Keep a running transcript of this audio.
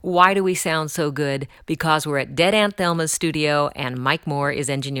Why do we sound so good? Because we're at Dead Aunt Thelma's studio and Mike Moore is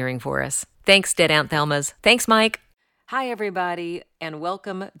engineering for us. Thanks, Dead Aunt Thelma's. Thanks, Mike. Hi, everybody, and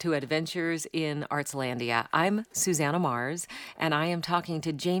welcome to Adventures in Artslandia. I'm Susanna Mars, and I am talking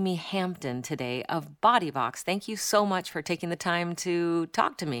to Jamie Hampton today of BodyVox. Thank you so much for taking the time to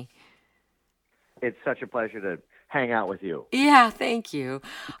talk to me. It's such a pleasure to hang out with you. Yeah, thank you.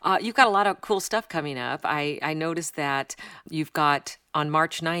 You've got a lot of cool stuff coming up. I noticed that you've got on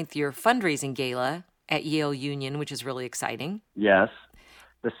March 9th your fundraising gala at Yale Union, which is really exciting. Yes,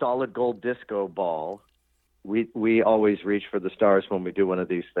 the Solid Gold Disco Ball. We always reach for the stars when we do one of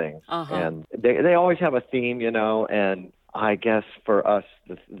these things, and they always have a theme, And I guess for us,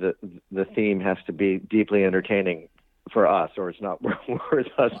 the theme has to be deeply entertaining for us, or it's not worth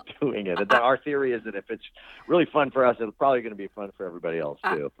us doing it. And our theory is that if it's really fun for us, it's probably going to be fun for everybody else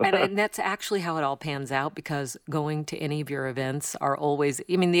too. And that's actually how it all pans out, because going to any of your events are always,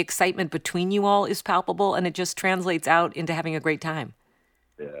 the excitement between you all is palpable, and it just translates out into having a great time.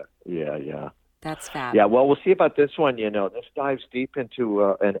 Yeah. That's fab. Yeah, well, we'll see about this one. This dives deep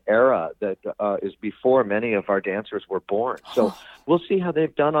into an era that is before many of our dancers were born. So we'll see how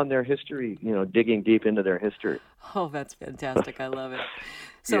they've done on their history, digging deep into their history. Oh, that's fantastic. I love it.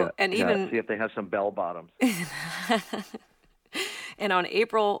 So, see if they have some bell bottoms. And on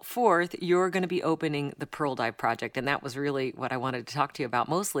April 4th, you're going to be opening the Pearl Dive Project, and that was really what I wanted to talk to you about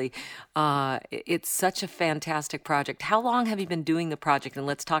mostly. It's such a fantastic project. How long have you been doing the project, and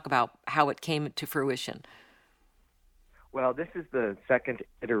let's talk about how it came to fruition. Well, this is the second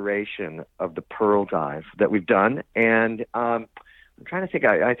iteration of the Pearl Dive that we've done, and I'm trying to think.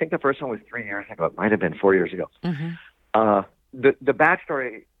 I think the first one was 3 years ago. It might have been 4 years ago. Mm-hmm. The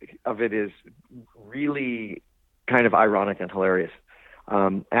backstory of it is really kind of ironic and hilarious.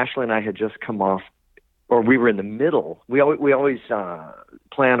 Ashley and I had just come off, or we were in the middle. We always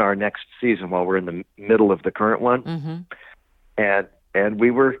plan our next season while we're in the middle of the current one, and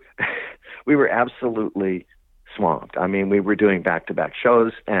we were absolutely swamped. We were doing back-to-back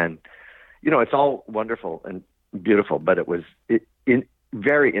shows, and it's all wonderful and beautiful, but it was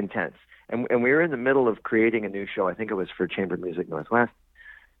very intense. And we were in the middle of creating a new show. I think it was for Chamber Music Northwest,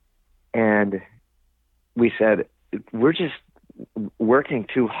 and we said, we're just working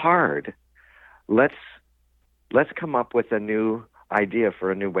too hard. Let's come up with a new idea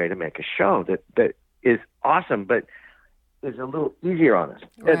for a new way to make a show that is awesome, but is a little easier on us.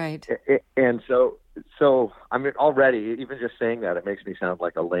 Right. And so already, even just saying that, it makes me sound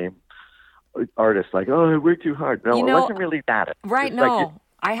like a lame artist, like, oh, I work too hard. No, it wasn't really that. Right, no.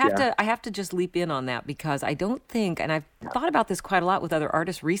 I have to just leap in on that, because I don't think, and I've thought about this quite a lot with other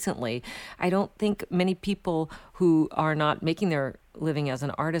artists recently, I don't think many people who are not making their living as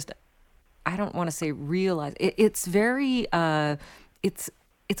an artist, I don't want to say realize, it's very, it's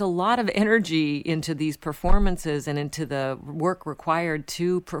a lot of energy into these performances and into the work required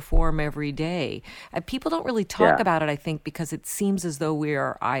to perform every day. People don't really talk about it, I think, because it seems as though we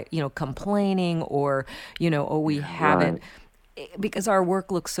are, complaining or, we haven't. Right. Because our work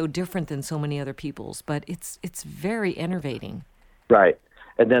looks so different than so many other people's, but it's very enervating. Right.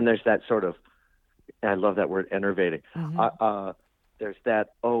 And then there's that sort of, I love that word, enervating. Mm-hmm. There's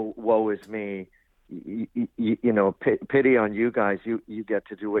that, oh, woe is me, pity on you guys. You get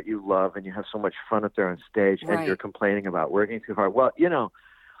to do what you love, and you have so much fun up there on stage, right, and you're complaining about working too hard. Well, it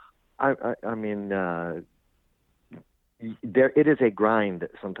is a grind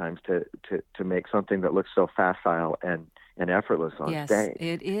sometimes to make something that looks so facile and effortless on stage. Yes,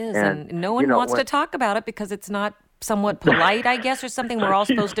 it is. And no one wants to talk about it because it's not somewhat polite, I guess, or something. We're all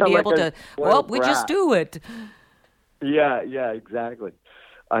supposed to be able to, we just do it. Yeah, exactly.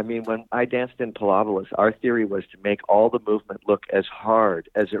 When I danced in Pilobolus, our theory was to make all the movement look as hard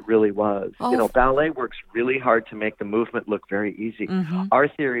as it really was. Oh. Ballet works really hard to make the movement look very easy. Mm-hmm. Our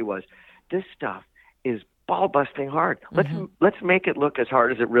theory was, this stuff is ball-busting hard. Let's make it look as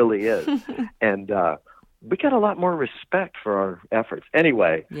hard as it really is. And we got a lot more respect for our efforts.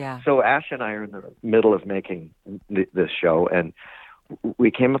 Anyway, so Ash and I are in the middle of making this show, and we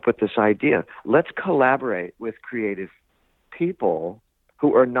came up with this idea. Let's collaborate with creative people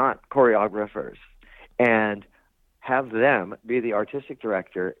who are not choreographers and have them be the artistic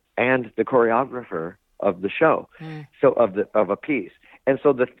director and the choreographer of the show, so of a piece. And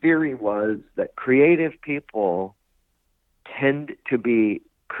so the theory was that creative people tend to be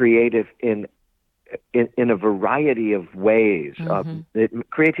creative in a variety of ways.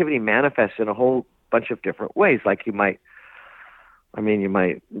 Creativity manifests in a whole bunch of different ways. Like you might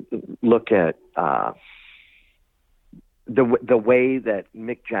look at the way that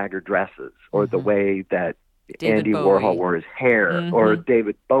Mick Jagger dresses, or the way that Andy Warhol wore his hair, or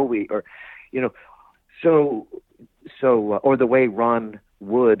David Bowie, or, or the way Ron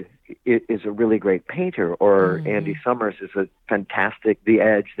Wood is a really great painter, or Andy Summers is a fantastic, The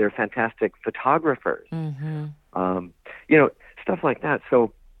Edge, they're fantastic photographers, stuff like that.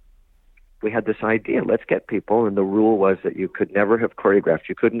 So we had this idea, let's get people, and the rule was that you could never have choreographed.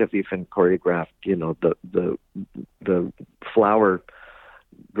 You couldn't have even choreographed, the flower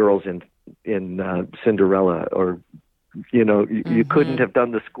girls in Cinderella, or you couldn't have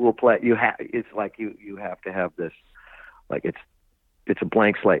done the school play. It's like you have to have this, like it's a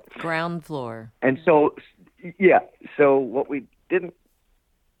blank slate, ground floor. And so so what we didn't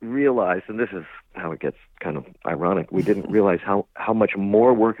realize, and this is how it gets kind of ironic, we didn't realize how much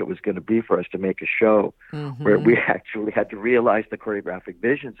more work it was going to be for us to make a show where we actually had to realize the choreographic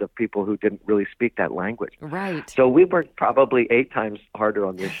visions of people who didn't really speak that language. Right. So we worked probably 8 times harder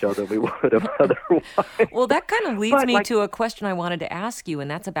on this show than we would have otherwise. Well, that kind of leads me to a question I wanted to ask you, and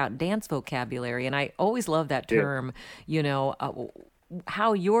that's about dance vocabulary. And I always love that term,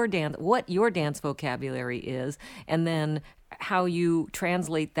 what your dance vocabulary is, and then how you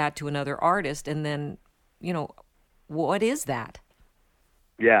translate that to another artist, and then, what is that?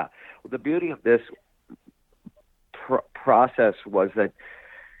 Yeah. Well, the beauty of this process was that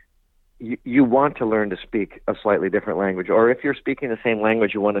you want to learn to speak a slightly different language, or if you're speaking the same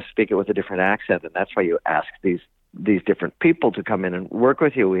language, you want to speak it with a different accent, and that's why you ask these different people to come in and work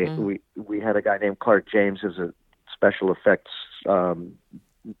with you. We had a guy named Clark James, who's a special effects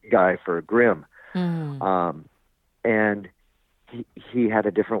guy for Grimm, and he had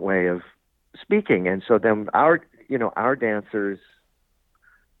a different way of speaking, and so then our dancers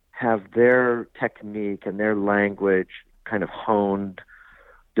have their technique and their language kind of honed,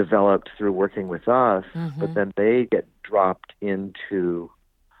 developed through working with us, but then they get dropped into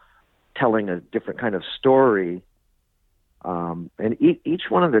telling a different kind of story, and each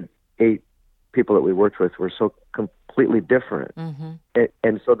one of the 8 people that we worked with were so completely different,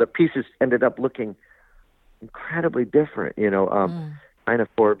 and so the pieces ended up looking incredibly different. Ina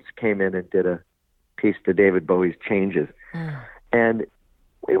Forbes came in and did a piece to David Bowie's Changes, and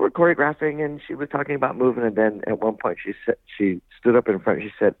we were choreographing, and she was talking about movement, and then at one point she stood up in front,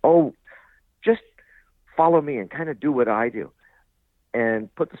 she said, "Oh, just follow me and kind of do what I do,"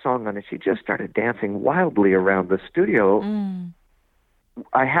 and put the song on, and she just started dancing wildly around the studio.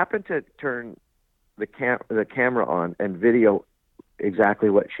 I happened to turn the camera on and video exactly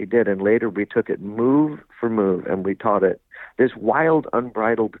what she did, and later we took it move for move, and we taught it this wild,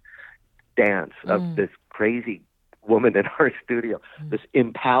 unbridled dance of this crazy woman in our studio, this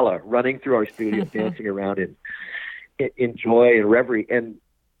impala running through our studio, dancing around in joy and reverie, and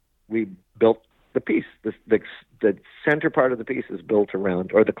we built the piece. The center part of the piece is built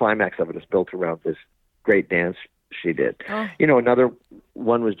around, or the climax of it is built around this great dance she did. Another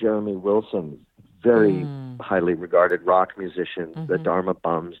one was Jeremy Wilson, very highly regarded rock musician, the Dharma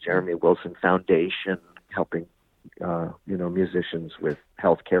Bums, Jeremy Wilson Foundation, helping musicians with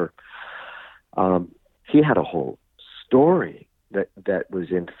healthcare. He had a whole story that was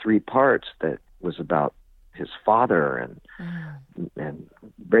in 3 parts that was about his father and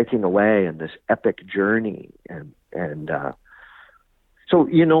breaking away and this epic journey, and so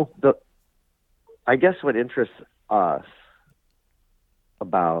I guess what interests us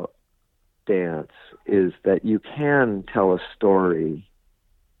about dance is that you can tell a story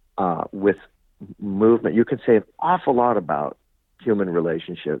with movement. You can say an awful lot about human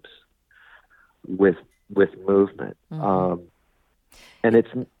relationships with movement, and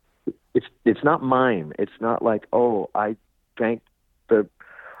it's not mime. It's not like, oh, I drank the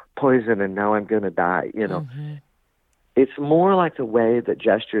poison and now I'm going to die. It's more like the way that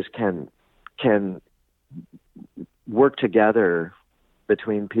gestures can work together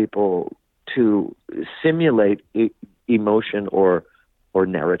between people to simulate emotion or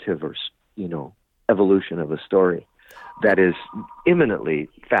narrative or evolution of a story that is eminently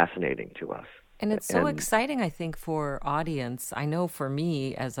fascinating to us. And it's so exciting, I think, for audience. I know for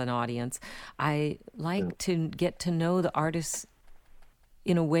me as an audience, I like to get to know the artists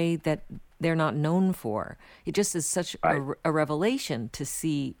in a way that they're not known for. It just is such a revelation to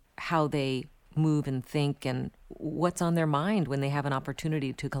see how they move and think and what's on their mind when they have an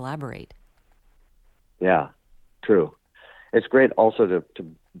opportunity to collaborate. Yeah, true. It's great also to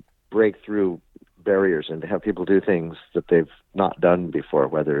break through barriers and to have people do things that they've not done before,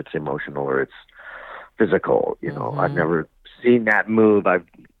 whether it's emotional or it's physical. I've never seen that move.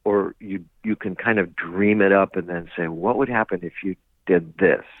 Or you can kind of dream it up and then say, what would happen if you did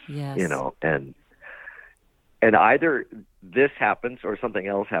this? Yes. And either this happens or something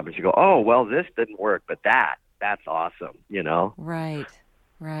else happens, you go, oh, well, this didn't work, but that's awesome, you know? Right,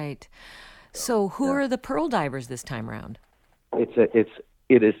 right. So who are the Pearl Divers this time around? It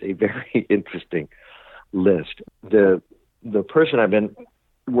is a very interesting list. The person I've been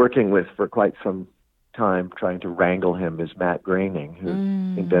working with for quite some time, trying to wrangle him, is Matt Groening, who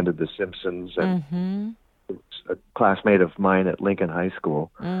invented The Simpsons and a classmate of mine at Lincoln High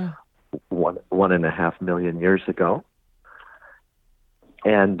School 1.5 million years ago.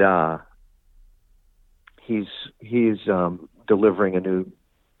 And he's delivering a new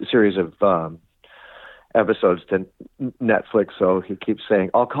series of episodes to Netflix, so he keeps saying,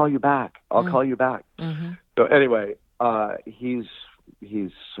 "I'll call you back. I'll call you back." So anyway, he's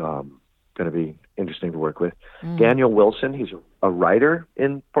going to be interesting to work with. Daniel Wilson, he's a writer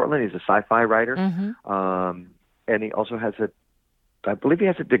in Portland. He's a sci-fi writer, and he also has I believe he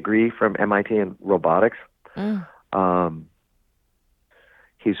has a degree from MIT in robotics.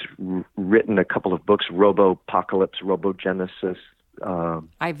 He's written a couple of books, Robopocalypse, Robogenesis.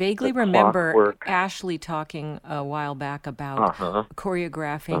 I vaguely remember Ashley talking a while back about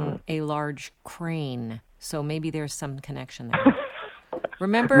choreographing a large crane. So maybe there's some connection there.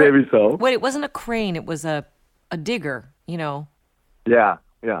 Remember? Maybe so. Well, it wasn't a crane. It was a digger, you know. Yeah.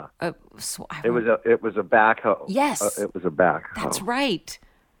 It was a backhoe. Yes. It was a backhoe. That's right.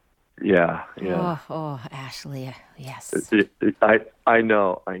 Yeah. Oh, Ashley, yes. I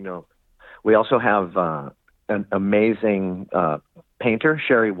know. We also have an amazing painter,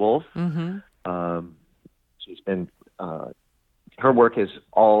 Sherry Wolf. She's been her work is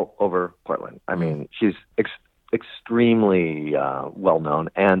all over Portland. I mean, she's extremely well known,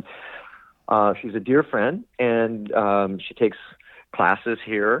 and she's a dear friend. And she takes classes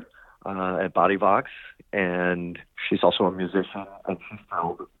here at Body Vox, and she's also a musician, and she's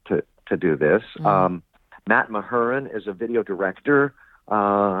thrilled to do this. Matt Mahurin is a video director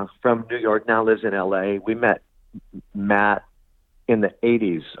from New York, now lives in LA. We met Matt in the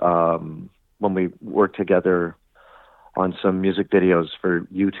 80s when we worked together on some music videos for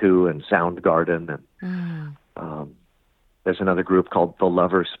U2 and Soundgarden. And there's another group called The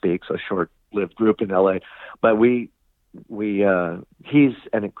Lover Speaks, a short-lived group in LA. But he's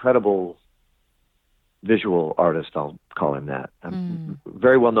an incredible visual artist, I'll call him that.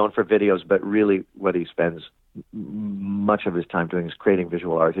 Very well known for videos, but really what he spends much of his time doing is creating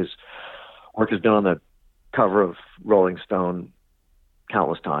visual art. His work has been on the cover of Rolling Stone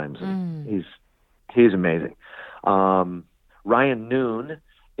countless times. He's amazing. Ryan Noon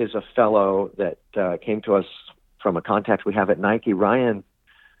is a fellow that came to us from a contact we have at Nike. Ryan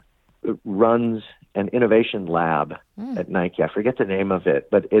runs an innovation lab at Nike. I forget the name of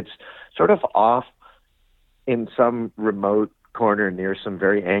it, but it's sort of off in some remote corner near some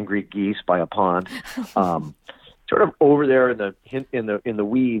very angry geese by a pond, sort of over there in the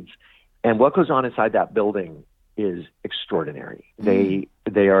weeds. And what goes on inside that building is extraordinary. They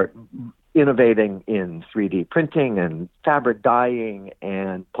are innovating in 3D printing and fabric dyeing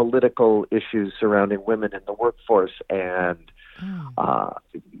and political issues surrounding women in the workforce. And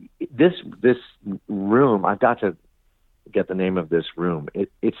this room, I've got to get the name of this room.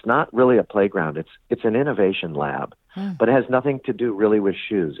 It's not really a playground. It's an innovation lab, but it has nothing to do really with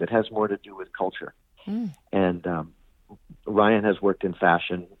shoes. It has more to do with culture. And Ryan has worked in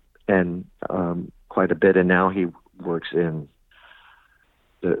fashion and quite a bit, and now he works in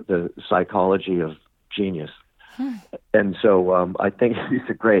the psychology of genius. And so I think he's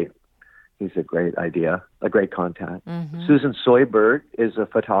a great idea, a great contact. Susan Soyberg is a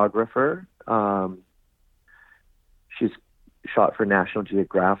photographer. She's shot for National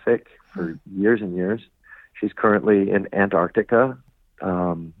Geographic for years and years. She's currently in Antarctica,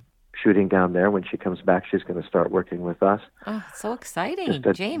 shooting down there. When she comes back, she's going to start working with us. Oh, so exciting,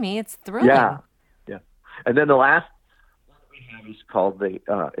 Jamie! It's thrilling. Yeah. And then the last one we have is called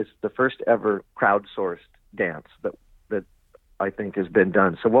it's the first ever crowdsourced dance that I think has been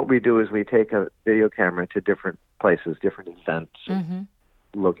done. So what we do is we take a video camera to different places, different events,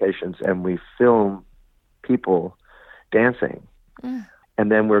 locations, and we film people dancing.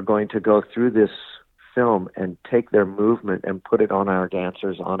 And then we're going to go through this film and take their movement and put it on our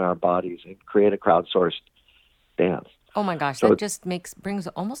dancers, on our bodies, and create a crowdsourced dance. Oh my gosh, so that just brings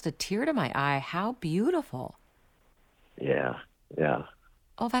almost a tear to my eye. How beautiful. Yeah.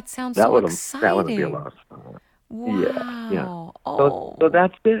 Oh, that sounds so exciting. That would be a lot of fun. Wow. Yeah. Oh. So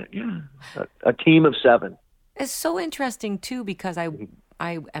that's it. Yeah. A team of 7. It's so interesting too, because I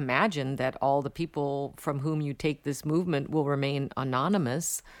imagine that all the people from whom you take this movement will remain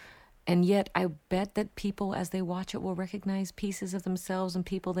anonymous. And yet I bet that people, as they watch it, will recognize pieces of themselves and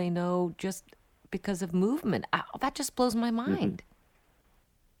people they know just because of movement. That just blows my mind.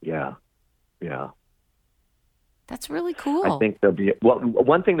 Yeah. Yeah. That's really cool. I think there'll be,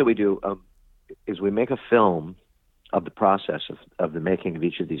 one thing that we do is we make a film of the process of the making of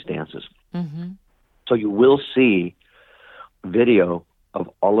each of these dances. Mm-hmm. So you will see video of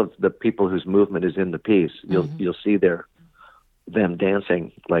all of the people whose movement is in the piece. You'll see them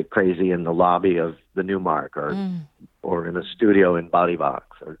dancing like crazy in the lobby of the Newmark or in a studio in Body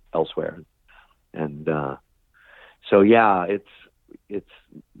Box or elsewhere. And so yeah,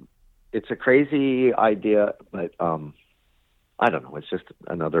 it's a crazy idea, but I don't know. It's just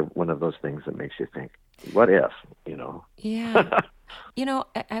another one of those things that makes you think, what if, Yeah.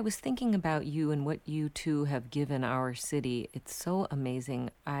 I was thinking about you and what you two have given our city. It's so amazing.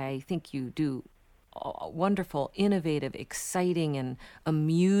 I think you do wonderful, innovative, exciting, and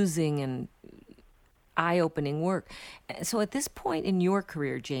amusing and eye-opening work. So at this point in your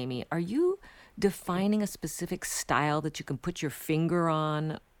career, Jamie, are you defining a specific style that you can put your finger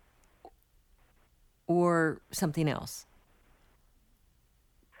on or something else?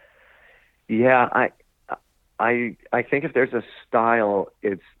 Yeah, I think if there's a style,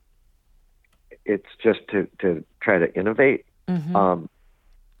 it's just to try to innovate, and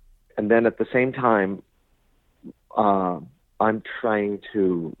then at the same time, I'm trying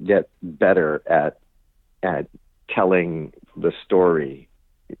to get better at telling the story,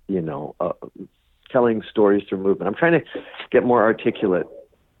 telling stories through movement. I'm trying to get more articulate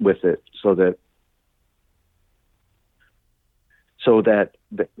with it, so that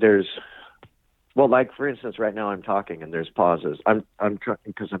there's. Well, like for instance, right now I'm talking and there's pauses. I'm trying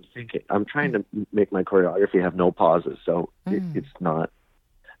because I'm thinking. I'm trying to make my choreography have no pauses, so it's not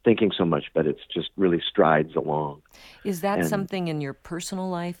thinking so much, but it's just really strides along. Is that something in your personal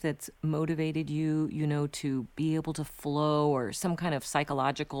life that's motivated you, to be able to flow, or some kind of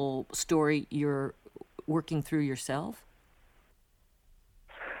psychological story you're working through yourself?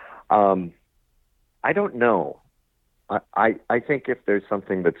 I don't know. I think if there's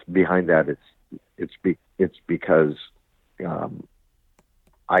something that's behind that, it's because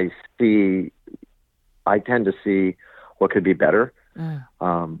I tend to see what could be better,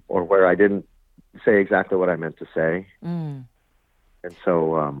 or where I didn't say exactly what I meant to say, and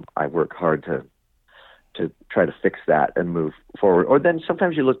so I work hard to try to fix that and move forward. Or then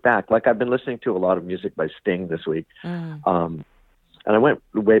sometimes you look back, like I've been listening to a lot of music by Sting this week, and I went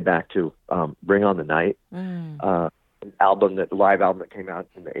way back to Bring on the Night, live album that came out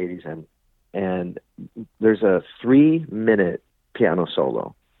in the 80s, and there's a 3-minute piano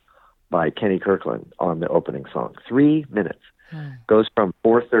solo by Kenny Kirkland on the opening song. 3 minutes. Goes from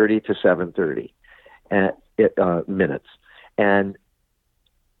 4:30 to 7:30 minutes. And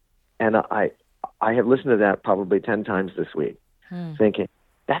I have listened to that probably 10 times this week, thinking,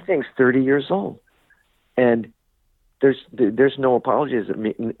 that thing's 30 years old. And there's no apologies that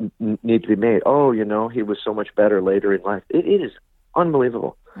need to be made. Oh, he was so much better later in life. It is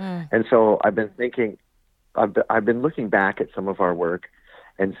unbelievable. And so I've been thinking, I've been looking back at some of our work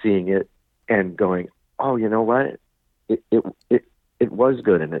and seeing it and going, oh, you know what? It was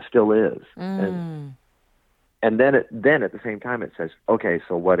good and it still is. And then at the same time it says, okay,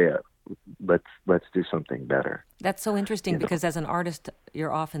 so what if? Let's do something better. That's so interesting because as an artist,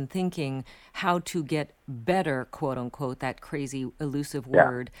 you're often thinking how to get better, quote unquote, that crazy elusive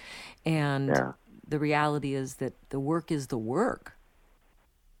word. And the reality is that the work is the work.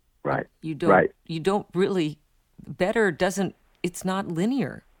 Right. You don't really, better doesn't, it's not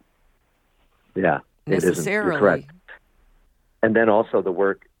linear. Yeah. Necessarily. You're correct. And then also the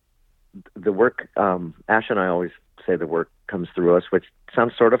work, Ash and I always say the work comes through us, which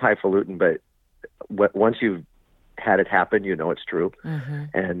sounds sort of highfalutin, but once you've had it happen, it's true.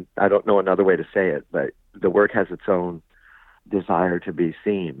 And I don't know another way to say it, but the work has its own desire to be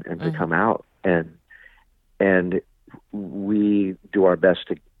seen and to come out. And we do our best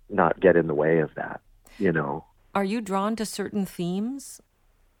to not get in the way of that, Are you drawn to certain themes?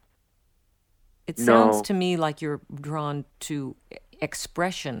 It sounds to me like you're drawn to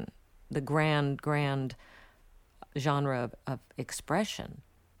expression, the grand genre of expression.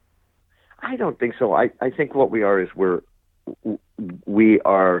 I don't think so. I think what we are is we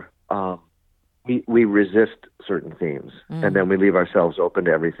resist certain themes, and then we leave ourselves open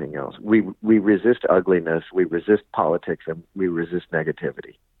to everything else. We resist ugliness, we resist politics, and we resist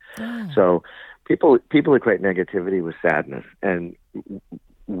negativity. So people equate negativity with sadness, and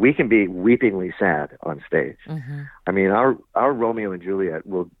we can be weepingly sad on stage. I mean, our Romeo and Juliet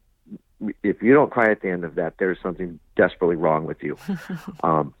will. If you don't cry at the end of that, there's something desperately wrong with you.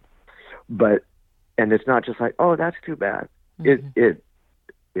 And it's not just like, oh, that's too bad. It's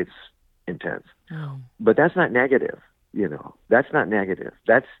intense. But that's not negative, That's not negative.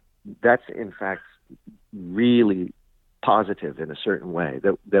 That's in fact really positive in a certain way,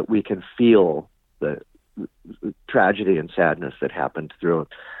 that we can feel the tragedy and sadness that happened through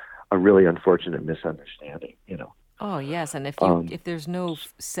a really unfortunate misunderstanding, Oh, yes. And if there's no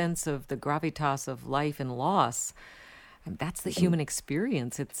sense of the gravitas of life and loss, and that's the human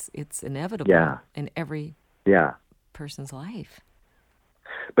experience. It's inevitable in every person's life.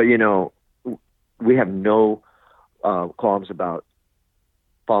 But, we have no qualms about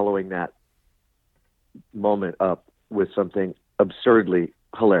following that moment up with something absurdly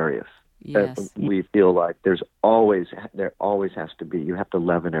hilarious. Yes. We feel like there always has to be. You have to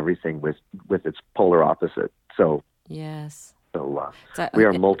leaven everything with its polar opposite. So yes. So we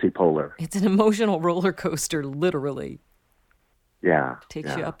are multipolar. It's an emotional roller coaster, literally. Yeah.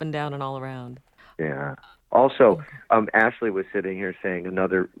 Takes you up and down and all around. Yeah. Also, Ashley was sitting here saying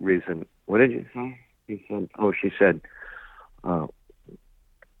another reason. What did you say? She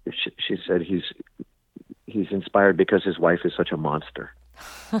said he's inspired because his wife is such a monster.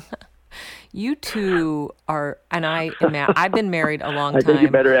 You two are, and I've been married a long time. I think you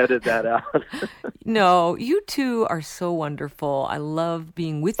better edit that out. No, you two are so wonderful. I love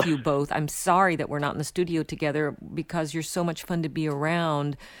being with you both. I'm sorry that we're not in the studio together because you're so much fun to be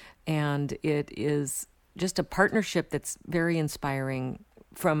around, and it is just a partnership that's very inspiring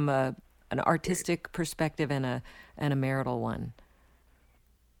from an artistic perspective and a marital one.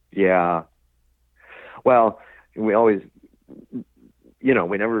 Yeah. Well, we always, we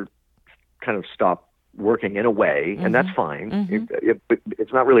never kind of stop working in a way, and that's fine.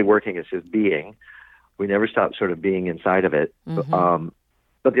 It's not really working, it's just being. We never stop sort of being inside of it.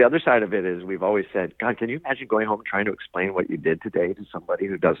 But the other side of it is we've always said, God, can you imagine going home and trying to explain what you did today to somebody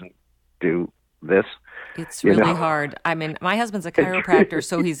who doesn't do this? It's really hard. I mean, my husband's a chiropractor,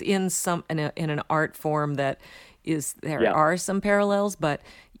 so he's in an art form that are some parallels, but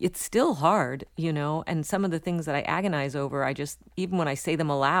it's still hard, and some of the things that I agonize over, even when I say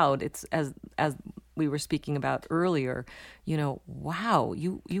them aloud, it's as we were speaking about earlier, wow,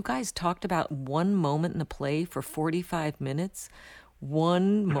 you guys talked about one moment in the play for 45 minutes,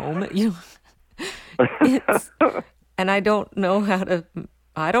 one moment, and I don't know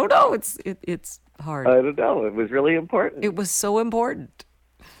it's hard. I don't know. It was really important. It was so important.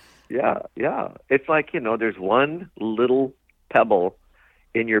 Yeah. It's like, there's one little pebble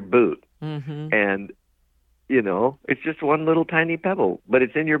in your boot. And, it's just one little tiny pebble, but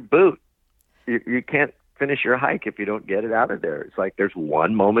it's in your boot. You can't finish your hike if you don't get it out of there. It's like there's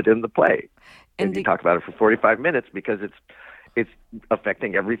one moment in the play. And you talk about it for 45 minutes because it's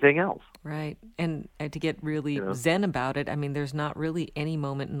affecting everything else. Right. And to get really zen about it, I mean, there's not really any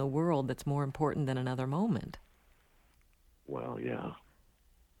moment in the world that's more important than another moment. Well, yeah.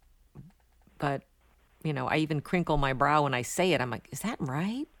 But, I even crinkle my brow when I say it. I'm like, is that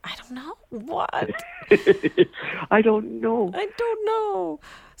right? I don't know. What? I don't know.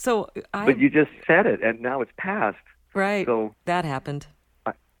 So But you just said it, and now it's past. Right. So that happened.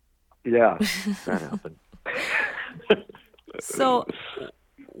 That happened. So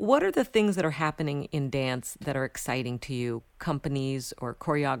what are the things that are happening in dance that are exciting to you? Companies or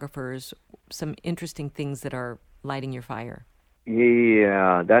choreographers, some interesting things that are lighting your fire?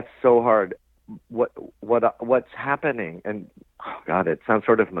 Yeah, that's so hard. What's happening, and God, it sounds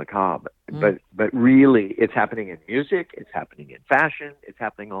sort of macabre, but really, it's happening in music, it's happening in fashion, it's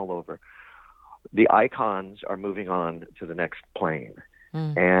happening all over. The icons are moving on to the next plane,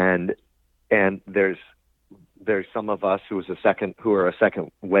 and there's some of us who are a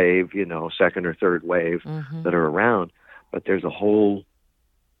second wave, second or third wave that are around, but there's a whole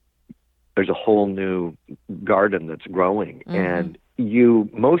new garden that's growing, and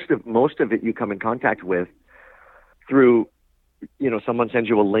most of it you come in contact with through, someone sends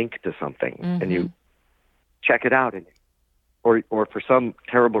you a link to something and you check it out, or for some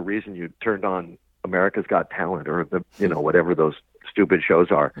terrible reason you turned on America's Got Talent or whatever those stupid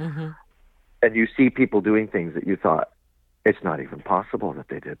shows are, and you see people doing things that you thought it's not even possible that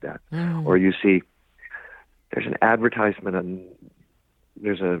they did that, or you see there's an advertisement and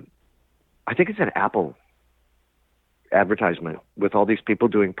I think it's an Apple advertisement with all these people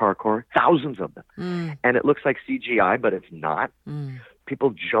doing parkour, thousands of them. And it looks like CGI, but it's not.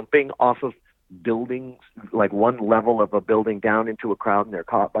 People jumping off of buildings, like one level of a building down into a crowd, and they're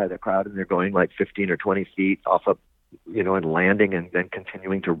caught by the crowd, and they're going like 15 or 20 feet off of, and landing and then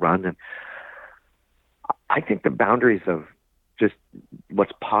continuing to run. And I think the boundaries of just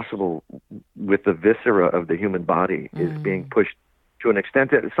what's possible with the viscera of the human body is being pushed to an extent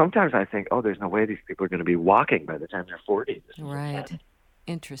that sometimes I think, there's no way these people are going to be walking by the time they're 40. Right.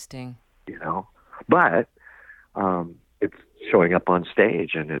 Interesting. But it's showing up on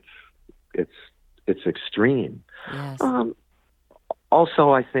stage, and it's extreme. Yes.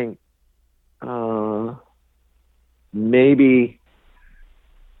 Also, I think maybe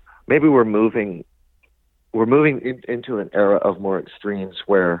we're moving into an era of more extremes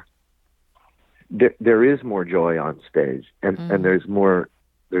where there is more joy on stage, and there's more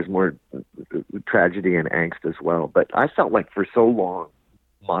tragedy and angst as well. But I felt like for so long,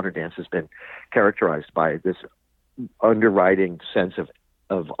 modern dance has been characterized by this underwriting sense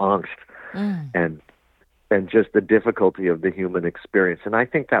of angst and just the difficulty of the human experience. And I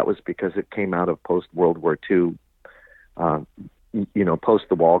think that was because it came out of post-World War II, post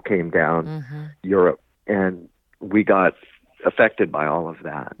the wall came down, Europe, and we got affected by all of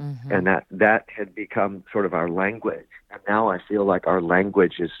that. And that had become sort of our language. And now I feel like our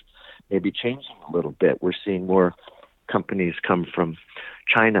language is maybe changing a little bit. We're seeing more companies come from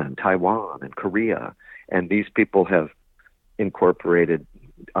China and Taiwan and Korea, and these people have incorporated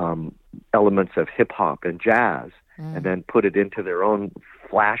elements of hip-hop and jazz and then put it into their own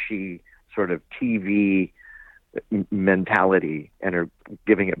flashy sort of TV mentality and are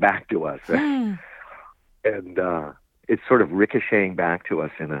giving it back to us. And it's sort of ricocheting back to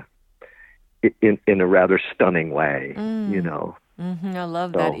us in a rather stunning way, I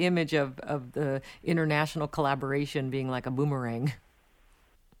love that image of the international collaboration being like a boomerang.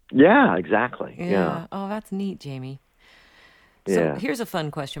 Yeah, exactly. Yeah. Oh, that's neat, Jamie. So here's a fun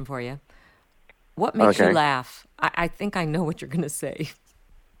question for you. What makes you laugh? I think I know what you're going to say.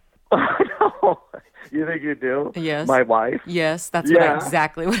 No. You think you do? Yes. My wife? Yes, that's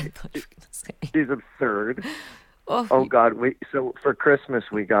exactly what I thought you were going to say. She's absurd. Oh God! So for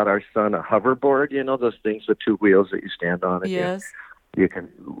Christmas we got our son a hoverboard. Those things with two wheels that you stand on. And yes. You can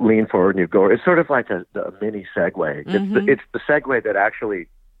lean forward and you go. It's sort of like a mini Segway. It's the Segway that actually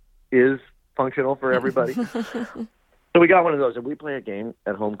is functional for everybody. So we got one of those, and we play a game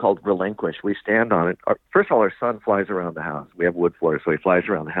at home called Relinquish. We stand on it. First of all, our son flies around the house. We have wood floors, so he flies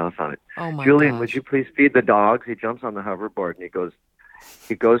around the house on it. Oh my Julian, gosh. would you please feed the dogs? He jumps on the hoverboard and he goes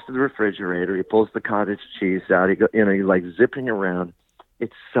to the refrigerator. He pulls the cottage cheese out. He's like zipping around.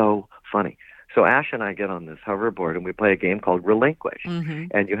 It's so funny. So Ash and I get on this hoverboard and we play a game called Relinquish.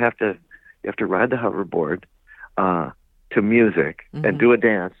 And you have to ride the hoverboard to music and do a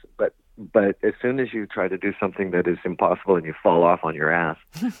dance, but as soon as you try to do something that is impossible and you fall off on your ass,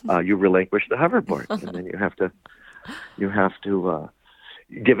 you relinquish the hoverboard, and then you have to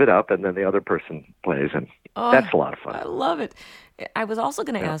give it up, and then the other person plays, and that's a lot of fun. I love it. I was also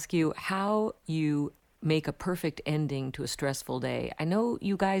going to ask you how you make a perfect ending to a stressful day. I know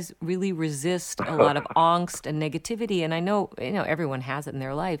you guys really resist a lot of angst and negativity, and I know everyone has it in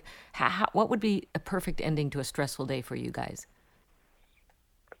their life. What would be a perfect ending to a stressful day for you guys?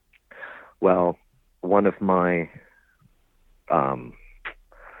 Well, one of my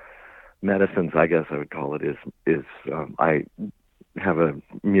medicines, I guess I would call it, is I have a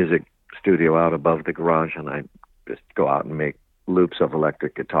music studio out above the garage, and I just go out and make loops of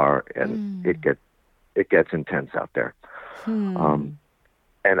electric guitar, and it gets intense out there. And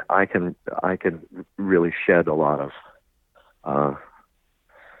I can really shed a lot of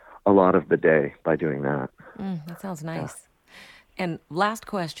the day by doing that. That sounds nice. Yeah. And last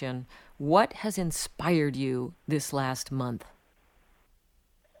question. What has inspired you this last month?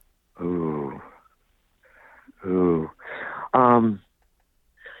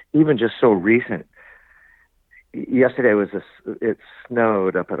 Even just so recent. Yesterday it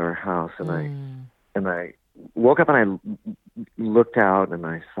snowed up at our house, and I woke up and I looked out and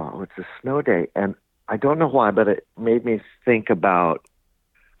I thought, it's a snow day, and I don't know why, but it made me think about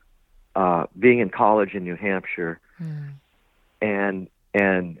being in college in New Hampshire, and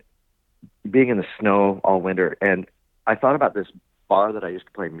being in the snow all winter. And I thought about this bar that I used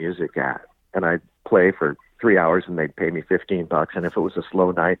to play music at, and I'd play for 3 hours and they'd pay me $15. And if it was a slow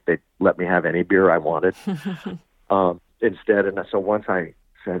night, they'd let me have any beer I wanted instead. And so once I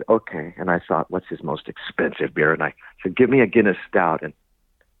said, okay, and I thought, what's his most expensive beer? And I said, give me a Guinness Stout. And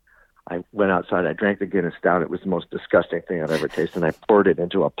I went outside, I drank the Guinness Stout. It was the most disgusting thing I've ever tasted. And I poured it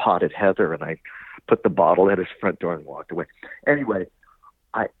into a potted heather, and I put the bottle at his front door and walked away. Anyway,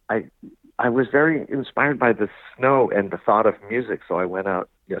 I was very inspired by the snow and the thought of music. So I went out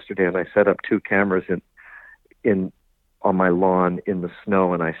yesterday and I set up 2 cameras on my lawn in the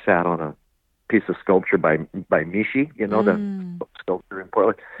snow, and I sat on a piece of sculpture by Mishi, the sculptor in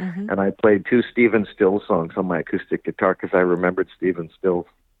Portland, and I played 2 Stephen Stills songs on my acoustic guitar because I remembered Stephen Stills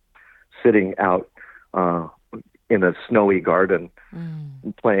sitting out in a snowy garden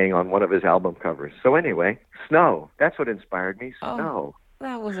playing on one of his album covers. So anyway, snow, that's what inspired me. Snow.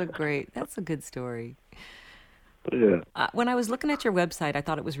 That's a good story. Yeah. When I was looking at your website, I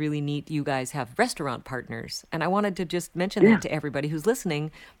thought it was really neat. You guys have restaurant partners. And I wanted to just mention that to everybody who's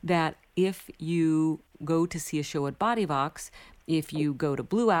listening, that if you go to see a show at Body Vox, if you go to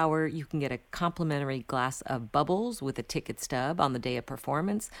Blue Hour, you can get a complimentary glass of bubbles with a ticket stub on the day of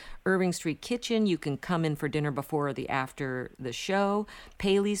performance. Irving Street Kitchen, you can come in for dinner before or after the show.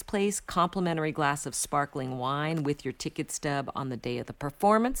 Paley's Place, complimentary glass of sparkling wine with your ticket stub on the day of the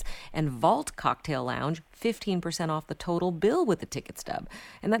performance. And Vault Cocktail Lounge, 15% off the total bill with the ticket stub.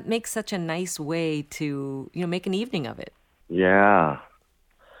 And that makes such a nice way to, make an evening of it. Yeah.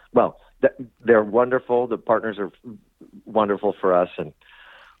 Well, they're wonderful. The partners are wonderful for us,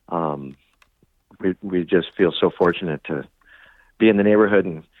 and we just feel so fortunate to be in the neighborhood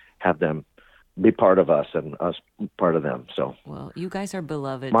and have them be part of us and us part of them. So, well, you guys are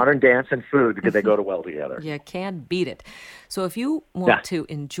beloved. Modern dance and food, because they go to well together. You can't beat it. So if you want to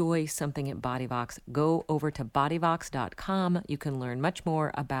enjoy something at Body Vox, go over to bodyvox.com. You can learn much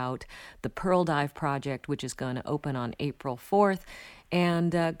more about the Pearl Dive project, which is going to open on April 4th.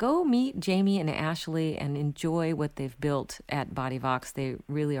 And go meet Jamie and Ashley and enjoy what they've built at Body Vox. They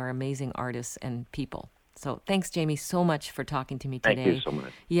really are amazing artists and people. So thanks, Jamie, so much for talking to me today. Thank you so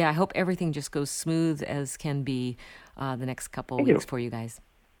much. Yeah, I hope everything just goes smooth as can be the next couple of weeks for you guys.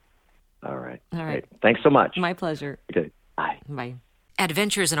 All right. Great. Thanks so much. My pleasure. Okay. Bye. Bye.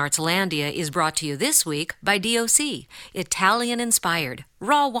 Adventures in Artslandia is brought to you this week by DOC. Italian-inspired,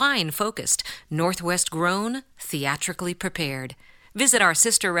 raw wine-focused, Northwest grown, theatrically prepared. Visit our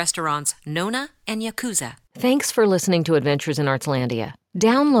sister restaurants, Nona and Yakuza. Thanks for listening to Adventures in Artslandia.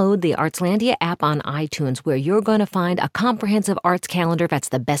 Download the Artslandia app on iTunes, where you're going to find a comprehensive arts calendar that's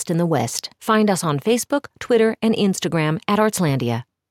the best in the West. Find us on Facebook, Twitter, and Instagram at Artslandia.